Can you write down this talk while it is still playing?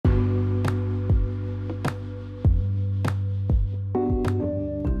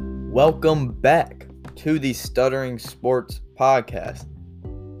Welcome back to the Stuttering Sports Podcast.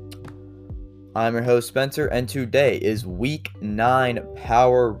 I'm your host, Spencer, and today is Week 9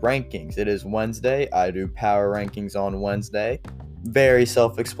 Power Rankings. It is Wednesday. I do Power Rankings on Wednesday. Very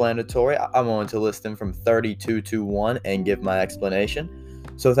self-explanatory. I'm going to list them from 32 to 1 and give my explanation.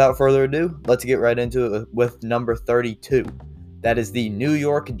 So without further ado, let's get right into it with number 32. That is the New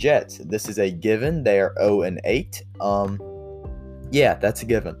York Jets. This is a given. They are 0-8. Yeah, that's a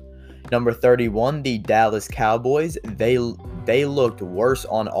given. Number 31, the Dallas Cowboys. They looked worse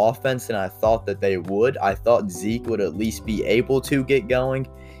on offense than I thought that they would. I thought Zeke would at least be able to get going.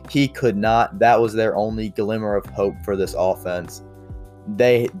 He could not. That was their only glimmer of hope for this offense.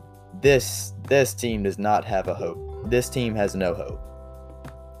 This team does not have a hope. This team has no hope.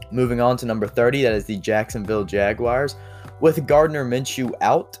 Moving on to number 30, that is the Jacksonville Jaguars. With Gardner Minshew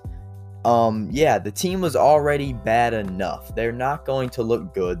out, the team was already bad enough. They're not going to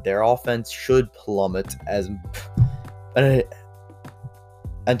look good. Their offense should plummet and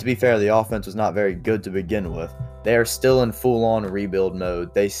to be fair, the offense was not very good to begin with. They are still in full-on rebuild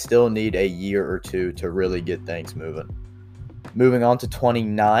mode. They still need a year or two to really get things moving. Moving on to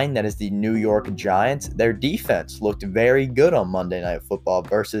 29, that is the New York Giants. Their defense looked very good on Monday Night Football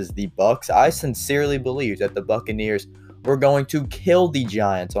versus the Bucs. I sincerely believe that the Buccaneers were going to kill the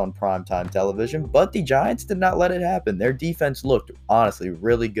Giants on primetime television, but the Giants did not let it happen. Their defense looked, honestly,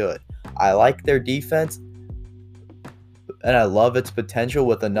 really good. I like their defense, and I love its potential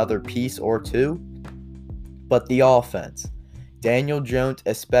with another piece or two, but the offense, Daniel Jones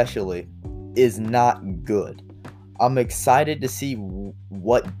especially, is not good. I'm excited to see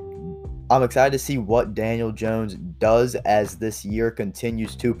what Daniel Jones does as this year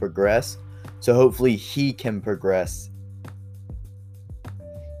continues to progress. So hopefully he can progress.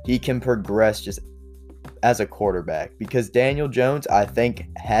 He can progress just as a quarterback, because Daniel Jones, I think,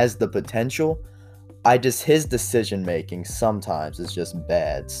 has the potential. His decision making sometimes is just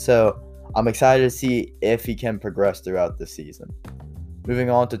bad. So I'm excited to see if he can progress throughout the season.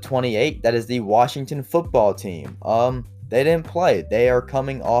 Moving on to 28, that is the Washington Football Team. They didn't play. They are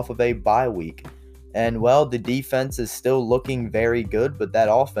coming off of a bye week. And, the defense is still looking very good, but that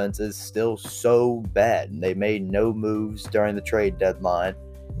offense is still so bad. And they made no moves during the trade deadline.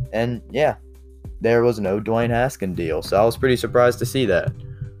 And, there was no Dwayne Haskins deal. So I was pretty surprised to see that.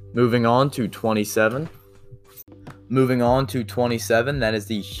 Moving on to 27. That is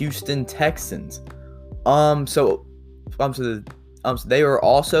the Houston Texans. They were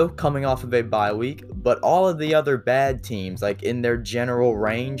also coming off of a bye week, but all of the other bad teams, like in their general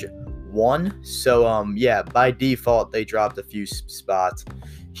range, won. So, by default, they dropped a few spots.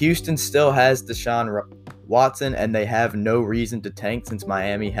 Houston still has Deshaun Watson, and they have no reason to tank since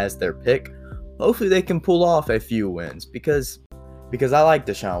Miami has their pick. Hopefully they can pull off a few wins because I like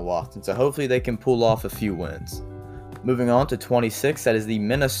Deshaun Watson, so hopefully they can pull off a few wins. Moving on to 26, that is the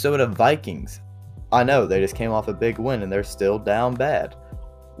Minnesota Vikings. I know, they just came off a big win and they're still down bad.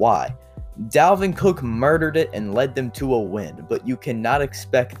 Why? Dalvin Cook murdered it and led them to a win, but you cannot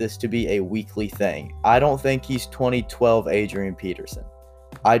expect this to be a weekly thing. I don't think he's 2012 Adrian Peterson.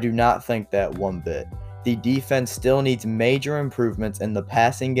 I do not think that one bit. The defense still needs major improvements and the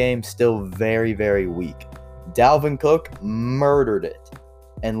passing game still very, very weak. Dalvin Cook murdered it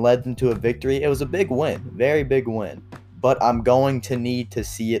and led them to a victory. It was a big win, very big win, but I'm going to need to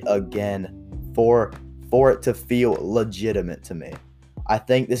see it again for it to feel legitimate to me. I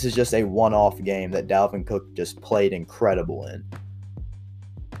think this is just a one-off game that Dalvin Cook just played incredible in.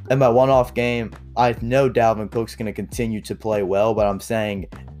 And by one-off game, I know Dalvin Cook's going to continue to play well, but I'm saying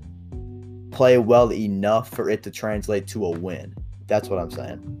play well enough for it to translate to a win. That's what I'm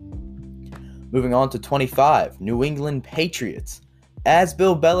saying. Moving on to 25, New England Patriots. As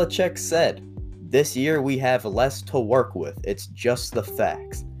Bill Belichick said, this year we have less to work with. It's just the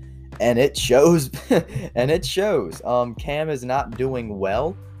facts. And it shows. Cam is not doing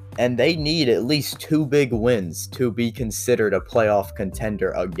well, and they need at least 2 big wins to be considered a playoff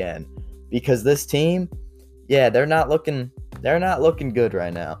contender again. Because this team, they're not looking good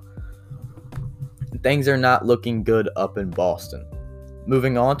right now. Things are not looking good up in Boston.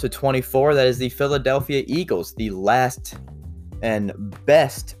 Moving on to 24, that is the Philadelphia Eagles, the last and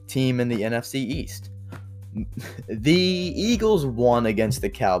best team in the NFC East. The Eagles won against the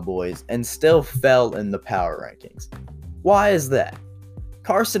Cowboys and still fell in the power rankings. Why is that?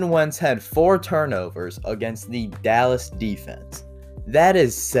 Carson Wentz had 4 turnovers against the Dallas defense. That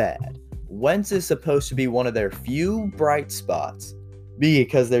is sad. Wentz is supposed to be one of their few bright spots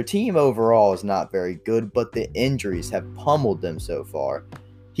because their team overall is not very good, but the injuries have pummeled them so far.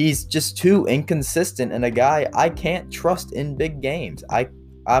 He's just too inconsistent and a guy I can't trust in big games.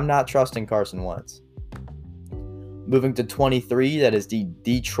 I'm not trusting Carson Wentz. Moving to 23, that is the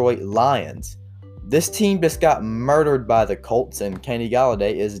Detroit Lions. This team just got murdered by the Colts, and Kenny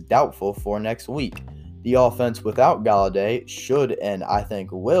Golladay is doubtful for next week. The offense without Golladay should and I think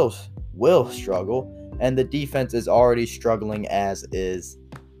will struggle, and the defense is already struggling as is.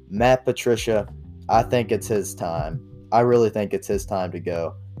 Matt Patricia, I think it's his time. I really think it's his time to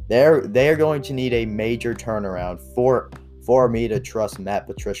go. They're going to need a major turnaround for me to trust Matt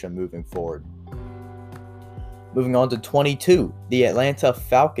Patricia moving forward. Moving on to 22, the Atlanta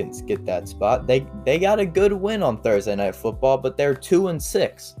Falcons get that spot. They got a good win on Thursday Night Football, but they're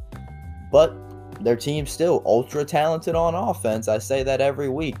 2-6. But their team's still ultra talented on offense. I say that every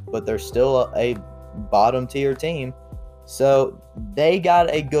week, but they're still a bottom tier team. So they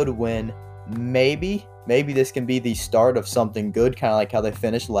got a good win. Maybe this can be the start of something good, kind of like how they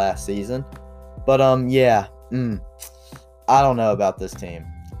finished last season. But I don't know about this team.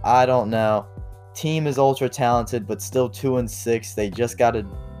 I don't know. Team is ultra talented, but still 2-6. They just got a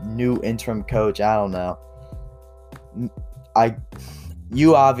new interim coach. I don't know.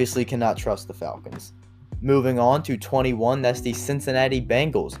 You obviously cannot trust the Falcons. Moving on to 21, that's the Cincinnati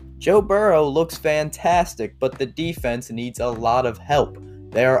Bengals. Joe Burrow looks fantastic, but the defense needs a lot of help.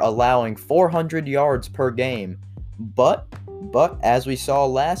 They're allowing 400 yards per game. But as we saw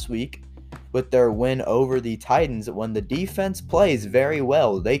last week with their win over the Titans, when the defense plays very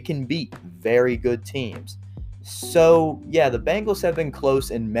well, they can beat very good teams. So, yeah, the Bengals have been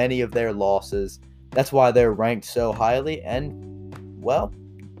close in many of their losses. That's why they're ranked so highly, and, well,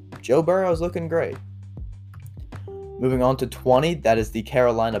 Joe Burrow is looking great. Moving on to 20, that is the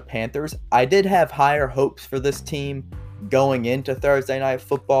Carolina Panthers. I did have higher hopes for this team going into Thursday Night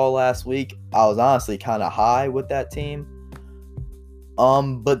Football last week. I was honestly kind of high with that team.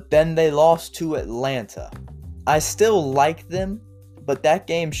 But then they lost to Atlanta. I still like them, but that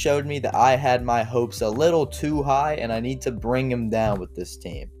game showed me that I had my hopes a little too high, and I need to bring them down with this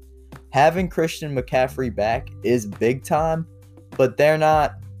team. Having Christian McCaffrey back is big time, but they're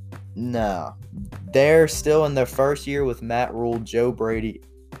not. No. They're still in their first year with Matt Rule, Joe Brady.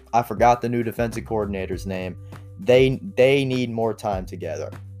 I forgot the new defensive coordinator's name. They need more time together.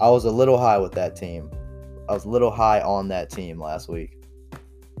 I was a little high with that team. I was a little high on that team last week.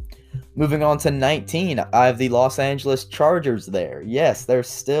 Moving on to 19, I have the Los Angeles Chargers there. Yes, they're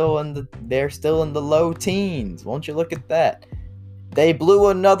still in the low teens. Won't you look at that? They blew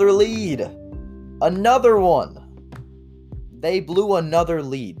another lead. Another one. They blew another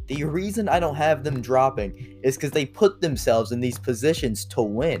lead. The reason I don't have them dropping is because they put themselves in these positions to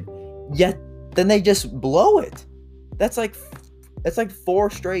win. Yet, then they just blow it. That's like 4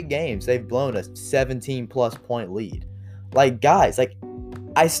 straight games they've blown a 17-plus point lead. Like, guys,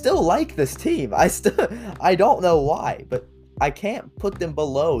 I still like this team. I don't know why, but I can't put them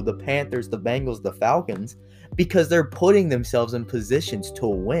below the Panthers, the Bengals, the Falcons, because they're putting themselves in positions to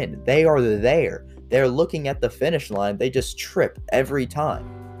win. They are there. They're looking at the finish line. They just trip every time.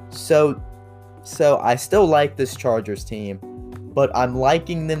 So I still like this Chargers team, but I'm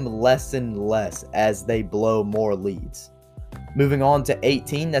liking them less and less as they blow more leads. Moving on to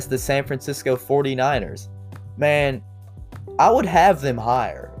 18, that's the San Francisco 49ers. Man, I would have them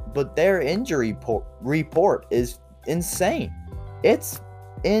higher, but their injury report is insane. It's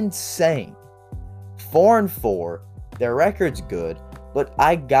insane. 4-4, their record's good, but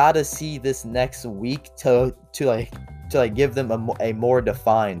I gotta see this next week to give them a more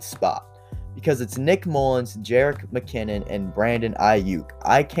defined spot, because it's Nick Mullins, Jerick McKinnon, and Brandon Ayuk.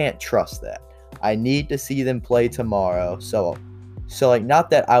 I can't trust that. I need to see them play tomorrow. So not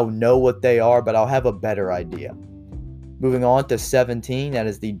that I'll know what they are, but I'll have a better idea. Moving on to 17, that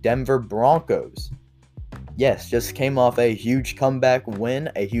is the Denver Broncos. Yes, just came off a huge comeback win,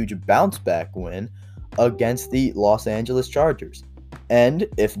 a huge bounce back win against the Los Angeles Chargers. And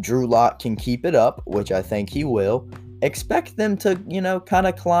if Drew Lock can keep it up, which I think he will, expect them to, kind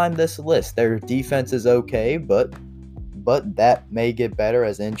of climb this list. Their defense is okay, but that may get better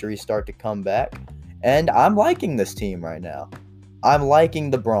as injuries start to come back. And I'm liking this team right now. I'm liking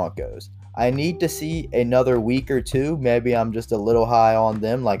the Broncos. I need to see another week or two. Maybe I'm just a little high on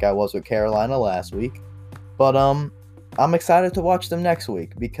them like I was with Carolina last week. But I'm excited to watch them next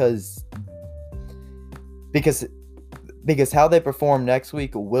week because how they perform next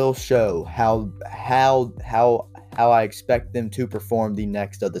week will show how I expect them to perform the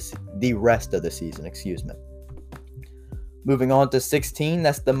rest of the season, excuse me. Moving on to 16,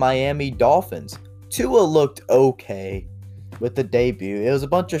 that's the Miami Dolphins. Tua looked okay with the debut. It was a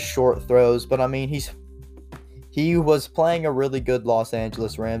bunch of short throws, but I mean, he was playing a really good Los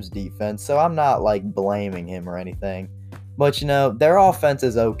Angeles Rams defense, so I'm not blaming him or anything. But, their offense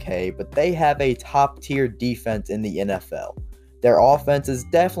is okay, but they have a top-tier defense in the NFL. Their offense is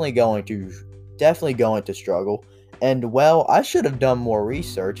definitely going to struggle. And, well, I should have done more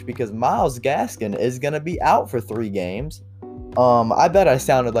research because Myles Gaskin is going to be out for 3 games. I bet I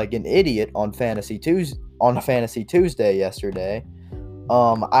sounded like an idiot on Fantasy Tuesday yesterday.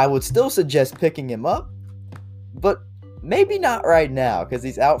 I would still suggest picking him up, but maybe not right now because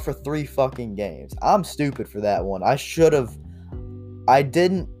he's out for 3 fucking games. I'm stupid for that one. I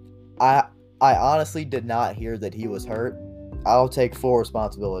honestly did not hear that he was hurt. I'll take full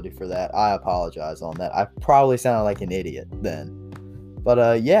responsibility for that. I apologize on that. I probably sounded like an idiot then. But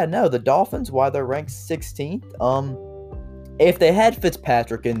the Dolphins, why they're ranked 16th, if they had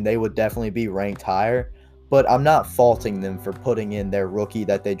Fitzpatrick in, they would definitely be ranked higher. But I'm not faulting them for putting in their rookie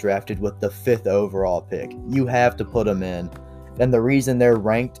that they drafted with the 5th overall pick. You have to put him in. And the reason they're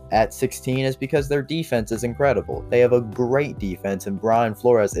ranked at 16 is because their defense is incredible. They have a great defense, and Brian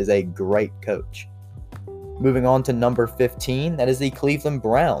Flores is a great coach. Moving on to number 15, that is the Cleveland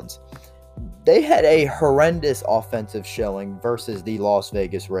Browns. They had a horrendous offensive showing versus the Las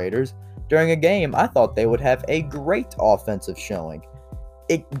Vegas Raiders. During a game, I thought they would have a great offensive showing.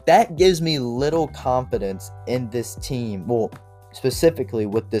 That gives me little confidence in this team, well, specifically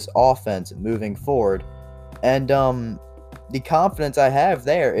with this offense moving forward. And the confidence I have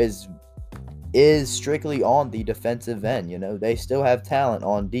there is strictly on the defensive end. They still have talent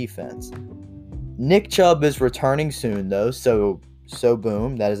on defense. Nick Chubb is returning soon, though, so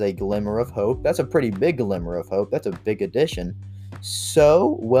boom, that is a glimmer of hope. That's a pretty big glimmer of hope. That's a big addition.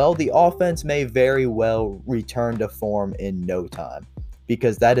 So, well, the offense may very well return to form in no time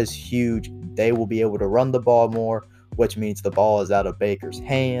because that is huge. They will be able to run the ball more, which means the ball is out of Baker's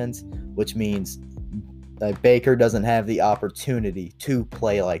hands, which means that Baker doesn't have the opportunity to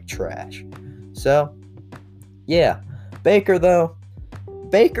play like trash. So, yeah, Baker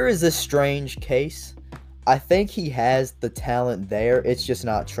is a strange case. I think he has the talent there. It's just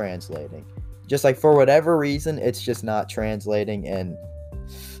not translating. Just like for whatever reason, it's just not translating, and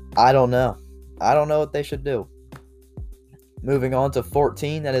I don't know. I don't know what they should do. Moving on to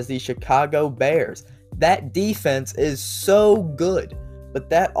 14, that is the Chicago Bears. That defense is so good, but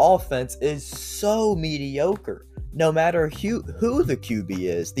that offense is so mediocre. No matter who the QB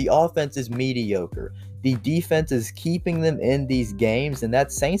is, the offense is mediocre. The defense is keeping them in these games, and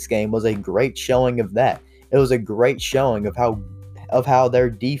that Saints game was a great showing of that. It was a great showing of how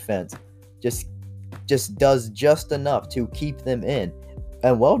their defense just does just enough to keep them in.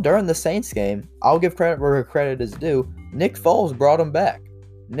 And well, during the Saints game, I'll give credit where credit is due. Nick Foles brought them back.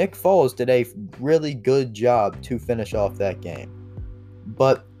 Nick Foles did a really good job to finish off that game.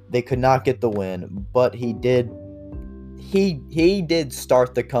 But they could not get the win, but he did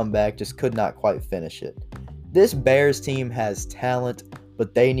start the comeback, just could not quite finish it. This Bears team has talent,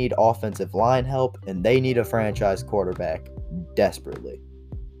 but they need offensive line help, and they need a franchise quarterback desperately.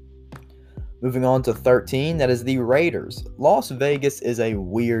 Moving on to 13, that is the Raiders. Las Vegas is a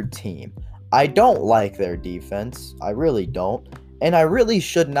weird team. I don't like their defense. I really don't. And I really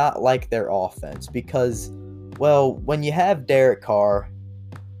should not like their offense because, well, when you have Derek Carr,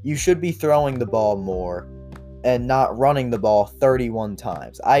 you should be throwing the ball more and not running the ball 31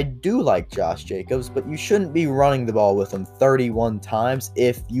 times. I do like Josh Jacobs, but you shouldn't be running the ball with him 31 times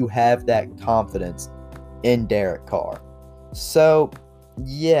if you have that confidence in Derek Carr. So,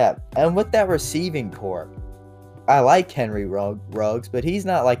 yeah, and with that receiving corps, I like Henry Ruggs, but he's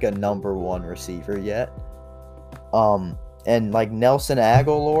not like a number 1 receiver yet. And like Nelson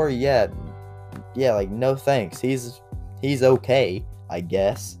Aguilar, yeah, like no thanks. He's okay, I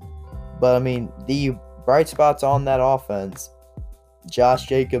guess. But I mean, the bright spots on that offense, Josh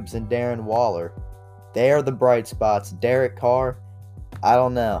Jacobs and Darren Waller, they are the bright spots. Derek Carr, I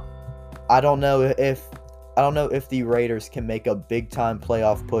don't know. I don't know if the Raiders can make a big-time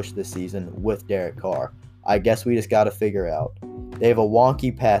playoff push this season with Derek Carr. I guess we just got to figure out. They have a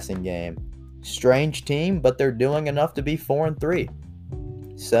wonky passing game. Strange team, but they're doing enough to be 4-3.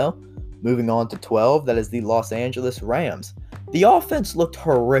 So, moving on to 12, that is the Los Angeles Rams. The offense looked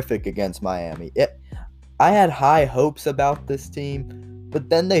horrific against Miami. I had high hopes about this team, but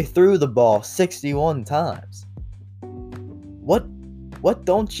then they threw the ball 61 times. What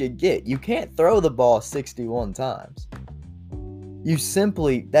don't you get? You can't throw the ball 61 times. You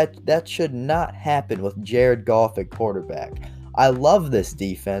simply, that should not happen with Jared Goff at quarterback. I love this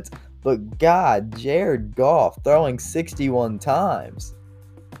defense, but God, Jared Goff throwing 61 times.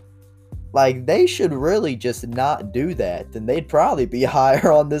 Like, they should really just not do that, then they'd probably be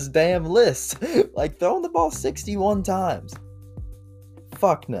higher on this damn list. Like, throwing the ball 61 times.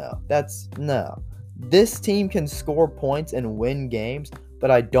 Fuck no. No. This team can score points and win games,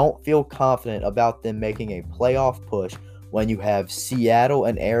 but I don't feel confident about them making a playoff push when you have Seattle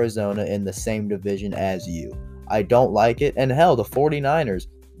and Arizona in the same division as you. I don't like it. And hell, the 49ers,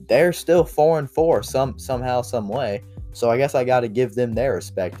 they're still 4-4 somehow, some way. So I guess I got to give them their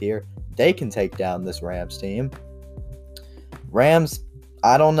respect here. They can take down this Rams team. Rams,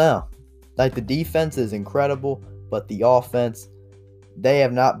 I don't know. Like, the defense is incredible, but the offense, they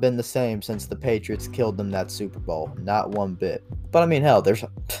have not been the same since the Patriots killed them that Super Bowl. Not one bit. But I mean, hell, they're still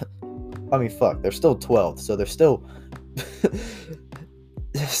 12th, so they're still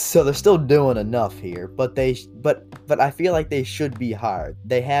so they're still doing enough here. But I feel like they should be higher.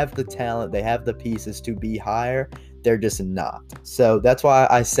 They have the talent, they have the pieces to be higher. They're just not. So that's why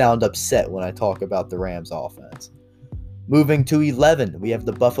I sound upset when I talk about the Rams offense. Moving to 11, we have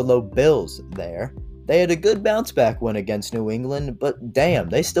the Buffalo Bills there. They had a good bounce back win against New England, but damn,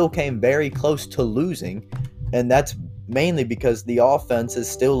 they still came very close to losing. And that's mainly because the offense is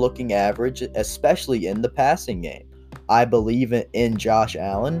still looking average, especially in the passing game. I believe in Josh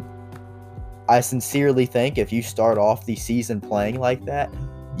Allen. I sincerely think if you start off the season playing like that,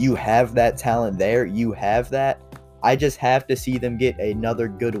 you have that talent there. You have that. I just have to see them get another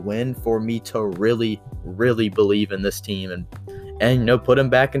good win for me to really, really believe in this team and put them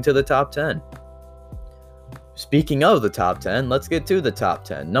back into the top 10. Speaking of the top 10, let's get to the top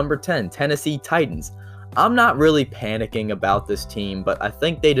 10. Number 10, Tennessee Titans. I'm not really panicking about this team, but I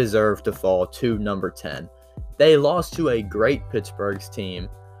think they deserve to fall to number 10. They lost to a great Pittsburgh's team.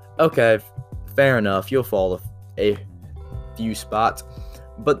 Okay, fair enough. You'll fall a few spots.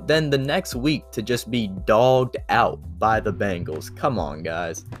 But then the next week to just be dogged out by the Bengals. Come on,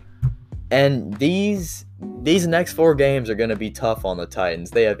 guys. And these next 4 games are going to be tough on the Titans.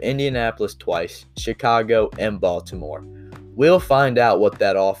 They have Indianapolis twice, Chicago, and Baltimore. We'll find out what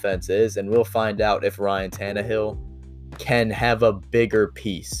that offense is, and we'll find out if Ryan Tannehill can have a bigger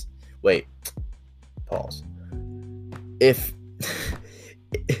piece. Wait, pause. If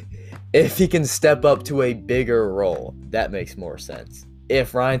he can step up to a bigger role, that makes more sense.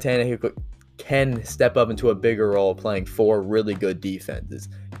 If Ryan Tannehill can step up into a bigger role playing 4 really good defenses,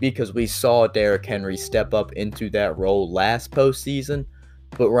 because we saw Derrick Henry step up into that role last postseason,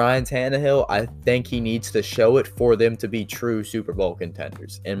 but Ryan Tannehill, I think he needs to show it for them to be true Super Bowl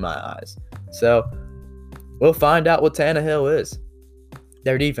contenders, in my eyes. So, we'll find out what Tannehill is.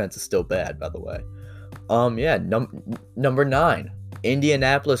 Their defense is still bad, by the way. Number 9,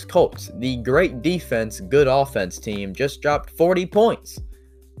 Indianapolis Colts. The great defense, good offense team just dropped 40 points.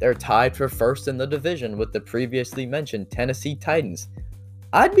 They're tied for first in the division with the previously mentioned Tennessee Titans.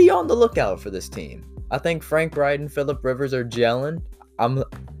 I'd be on the lookout for this team. I think Frank Wright and Phillip Rivers are gelling. I'm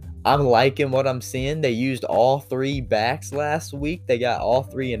liking what I'm seeing. They used all 3 backs last week. They got all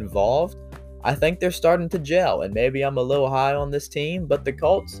 3 involved. I think they're starting to gel, and maybe I'm a little high on this team, but the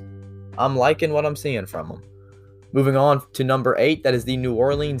Colts, I'm liking what I'm seeing from them. Moving on to number 8, that is the New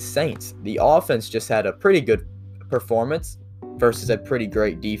Orleans Saints. The offense just had a pretty good performance versus a pretty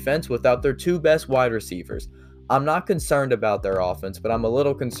great defense without their 2 best wide receivers. I'm not concerned about their offense, but I'm a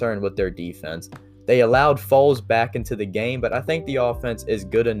little concerned with their defense. They allowed Foles back into the game, but I think the offense is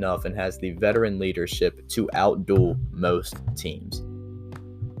good enough and has the veteran leadership to outduel most teams.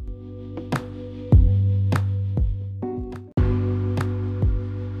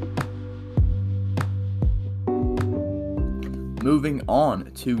 Moving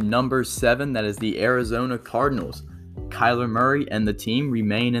on to number 7, that is the Arizona Cardinals. Kyler Murray and the team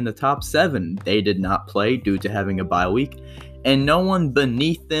remain in the top 7. They did not play due to having a bye week, and no one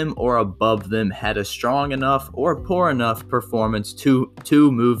beneath them or above them had a strong enough or poor enough performance to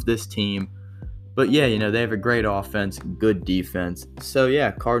move this team. But yeah, they have a great offense, good defense. So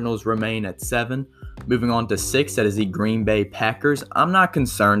yeah, Cardinals remain at 7. Moving on to 6, that is the Green Bay Packers. I'm not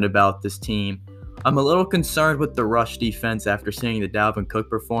concerned about this team. I'm a little concerned with the rush defense after seeing the Dalvin Cook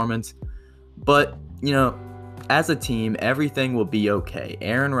performance. But, as a team, everything will be okay.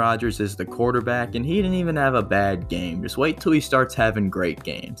 Aaron Rodgers is the quarterback, and he didn't even have a bad game. Just wait till he starts having great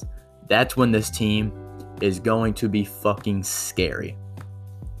games. That's when this team is going to be fucking scary.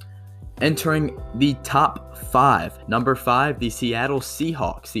 Entering the top 5. Number 5, the Seattle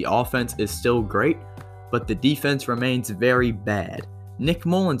Seahawks. The offense is still great, but the defense remains very bad. Nick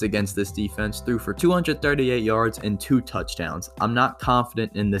Mullins against this defense threw for 238 yards and 2 touchdowns. I'm not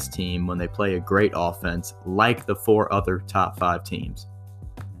confident in this team when they play a great offense like the 4 other top 5 teams.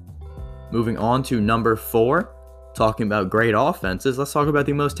 Moving on to number 4, talking about great offenses, let's talk about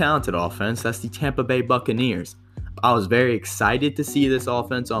the most talented offense. That's the Tampa Bay Buccaneers. I was very excited to see this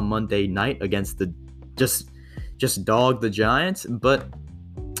offense on Monday night against the just dog the Giants, but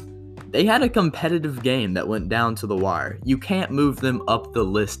They had a competitive game that went down to the wire. You can't move them up the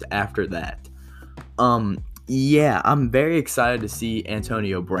list after that. Yeah, I'm very excited to see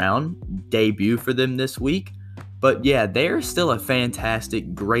Antonio Brown debut for them this week. But yeah, they're still a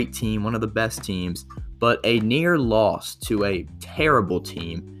fantastic, great team, one of the best teams. But a near loss to a terrible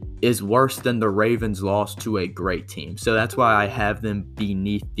team is worse than the Ravens' loss to a great team. So that's why I have them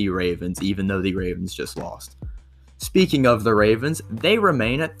beneath the Ravens, even though the Ravens just lost. Speaking of the Ravens, they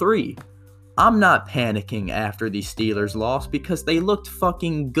remain at 3. I'm not panicking after the Steelers loss because they looked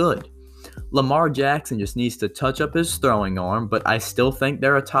fucking good. Lamar Jackson just needs to touch up his throwing arm, but I still think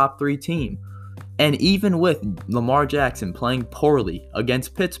they're a top 3 team. And even with Lamar Jackson playing poorly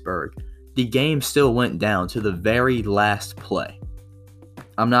against Pittsburgh, the game still went down to the very last play.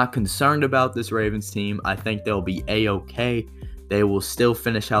 I'm not concerned about this Ravens team. I think they'll be A-okay. They will still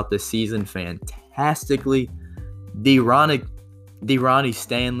finish out this season fantastically. The Ronnie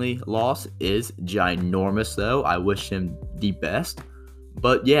Stanley loss is ginormous, though. I wish him the best.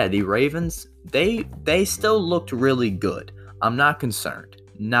 But yeah, the Ravens, they still looked really good. I'm not concerned.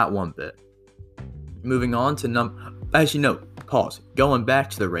 Not one bit. Moving on to going back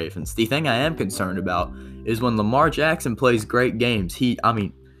to the Ravens, the thing I am concerned about is when Lamar Jackson plays great games,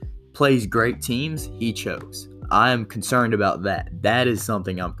 plays great teams, he chokes. I am concerned about that. That is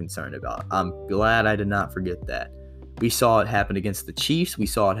something I'm concerned about. I'm glad I did not forget that. We saw it happen against the Chiefs. We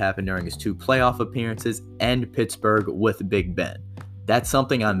saw it happen during his 2 playoff appearances and Pittsburgh with Big Ben. That's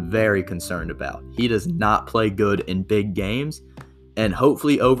something I'm very concerned about. He does not play good in big games, and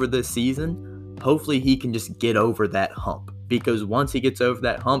hopefully over this season, he can just get over that hump, because once he gets over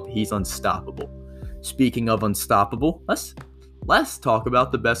that hump, he's unstoppable. Speaking of unstoppable, let's talk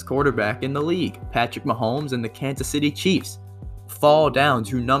about the best quarterback in the league. Patrick Mahomes and the Kansas City Chiefs fall down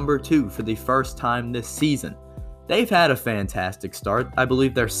to number 2 for the first time this season. They've had a fantastic start. I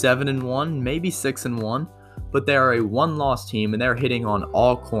believe they're 7-1, maybe 6-1, but they are a 1-loss team, and they're hitting on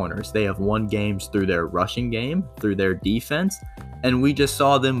all corners. They have won games through their rushing game, through their defense, and we just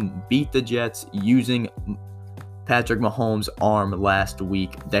saw them beat the Jets using Patrick Mahomes' arm last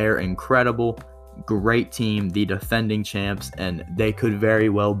week. They're incredible, great team, the defending champs, and they could very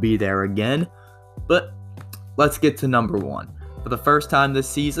well be there again. But let's get to number 1. For the first time this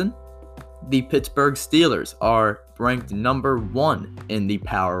season, the Pittsburgh Steelers are ranked number 1 in the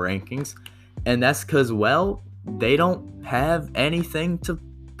power rankings, and that's because, well, they don't have anything to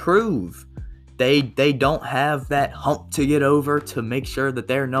prove. They don't have that hump to get over to make sure that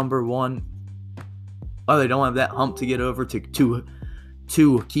they're number 1. Oh, they don't have that hump to get over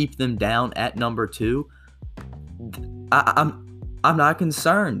to keep them down at number 2. I'm not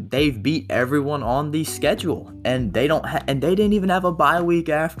concerned. They've beat everyone on the schedule, and they didn't even have a bye week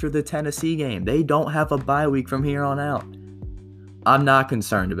after the Tennessee game. They don't have a bye week from here on out. I'm not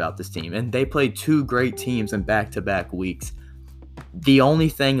concerned about this team, and they played 2 great teams in back-to-back weeks. The only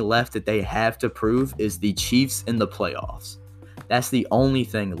thing left that they have to prove is the Chiefs in the playoffs. That's the only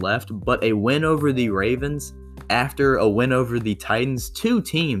thing left, but a win over the Ravens after a win over the Titans, 2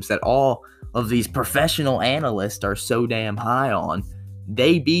 teams that all of these professional analysts are so damn high on,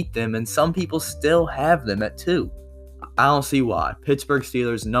 they beat them, and some people still have them at 2. I don't see why. Pittsburgh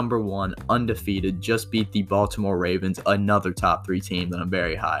Steelers, number 1, undefeated, just beat the Baltimore Ravens, another top 3 team that I'm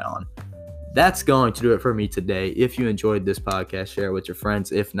very high on. That's going to do it for me today. If you enjoyed this podcast, share it with your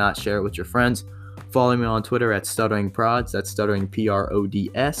friends. If not, share it with your friends. Follow me on Twitter at StutteringProds, that's Stuttering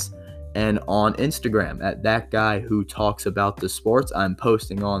Prods, and on Instagram at That Guy Who Talks About the Sports. I'm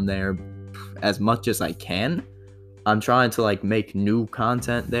posting on there as much as I can. I'm trying to make new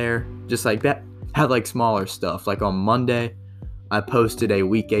content there, just like that. Have smaller stuff. Like on Monday, I posted a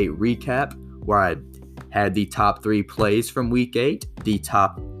Week 8 recap where I had the top 3 plays from Week 8, the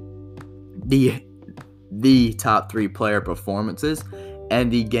top 3 player performances, and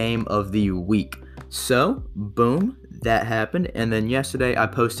the game of the week. So, boom, that happened. And then yesterday, I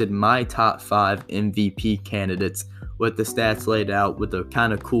posted my top 5 MVP candidates with the stats laid out with a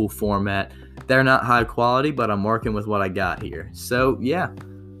kind of cool format. They're not high quality, but I'm working with what I got here. So, yeah.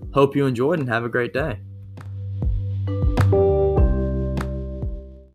 Hope you enjoyed and have a great day.